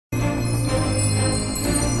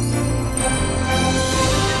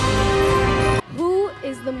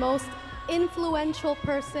most influential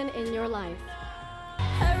person in your life?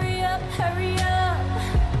 Hurry up, hurry up.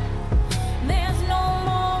 There's no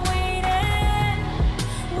more waiting.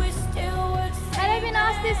 We still work. Had I been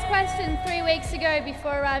asked this question 3 weeks ago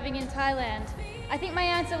before arriving in Thailand, I think my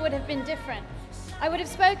answer would have been different. I would have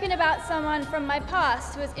spoken about someone from my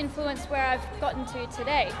past who has influenced where I've gotten to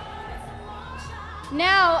today.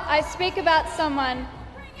 Now I speak about someone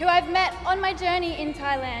who I've met on my journey in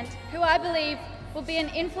Thailand, who I believe will be an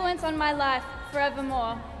influence on my life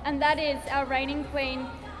forevermore, and that is our reigning queen,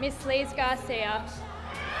 Miss Liz Garcia.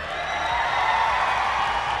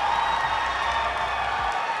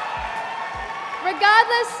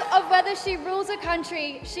 Regardless of whether she rules a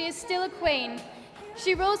country, she is still a queen.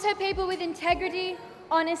 She rules her people with integrity,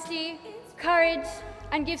 honesty, courage,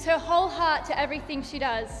 and gives her whole heart to everything she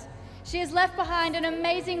does. She has left behind an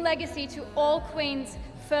amazing legacy to all queens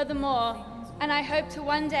furthermore, and I hope to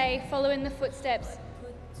one day follow in the footsteps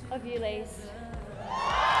of you, Liz.